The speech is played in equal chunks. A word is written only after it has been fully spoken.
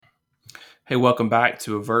Hey, welcome back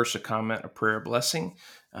to a verse, a comment, a prayer, a blessing.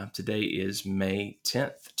 Today is May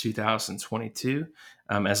 10th, 2022.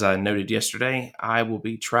 As I noted yesterday, I will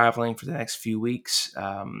be traveling for the next few weeks,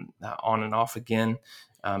 on and off again,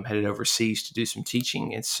 headed overseas to do some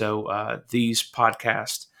teaching. And so these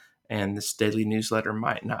podcasts and this daily newsletter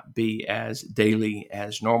might not be as daily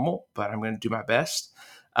as normal, but I'm going to do my best.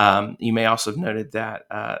 You may also have noted that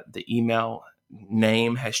the email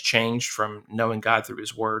name has changed from Knowing God Through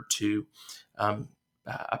His Word to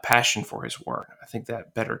a passion for His Word. I think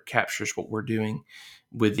that better captures what we're doing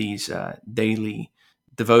with these daily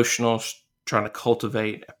devotionals, trying to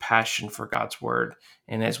cultivate a passion for God's Word.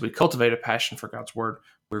 And as we cultivate a passion for God's Word,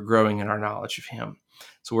 we're growing in our knowledge of Him.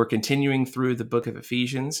 So we're continuing through the book of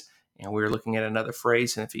Ephesians, and we're looking at another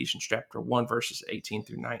phrase in Ephesians chapter 1, verses 18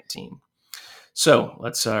 through 19. So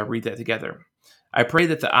let's read that together. I pray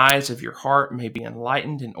that the eyes of your heart may be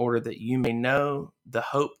enlightened in order that you may know the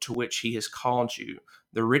hope to which He has called you,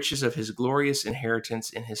 the riches of His glorious inheritance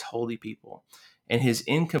in His holy people, and His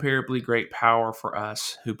incomparably great power for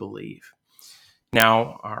us who believe.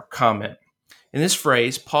 Now, our comment. In this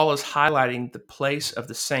phrase, Paul is highlighting the place of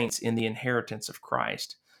the saints in the inheritance of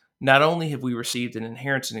Christ. Not only have we received an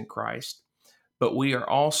inheritance in Christ, but we are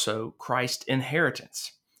also Christ's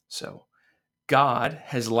inheritance. So, God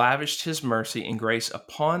has lavished His mercy and grace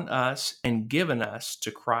upon us and given us to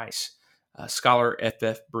Christ. Scholar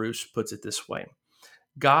F.F. Bruce puts it this way: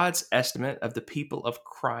 God's estimate of the people of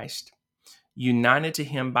Christ, united to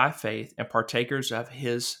Him by faith and partakers of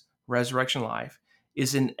His resurrection life,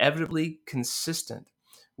 is inevitably consistent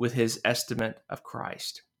with His estimate of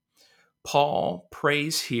Christ. Paul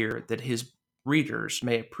prays here that his readers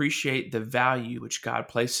may appreciate the value which God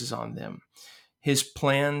places on them, His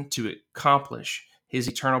plan to accomplish His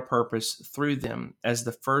eternal purpose through them as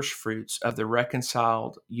the first fruits of the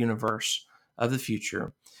reconciled universe of the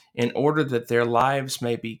future, in order that their lives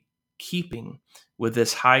may be keeping with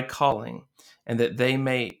this high calling, and that they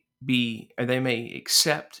may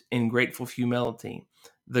accept in grateful humility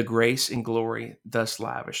the grace and glory thus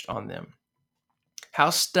lavished on them. How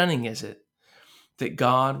stunning is it that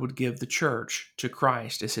God would give the church to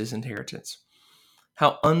Christ as His inheritance?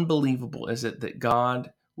 How unbelievable is it that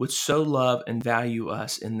God would so love and value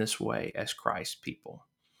us in this way as Christ's people?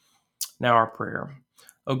 Now, our prayer.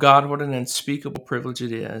 Oh God, what an unspeakable privilege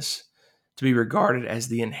it is to be regarded as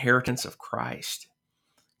the inheritance of Christ.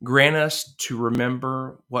 Grant us to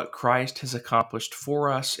remember what Christ has accomplished for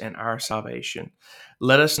us and our salvation.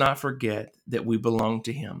 Let us not forget that we belong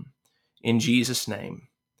to Him. In Jesus' name,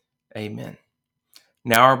 amen.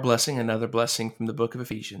 Now, our blessing, another blessing from the book of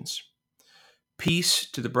Ephesians. Peace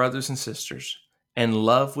to the brothers and sisters, and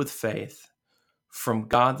love with faith from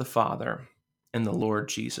God the Father and the Lord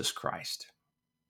Jesus Christ.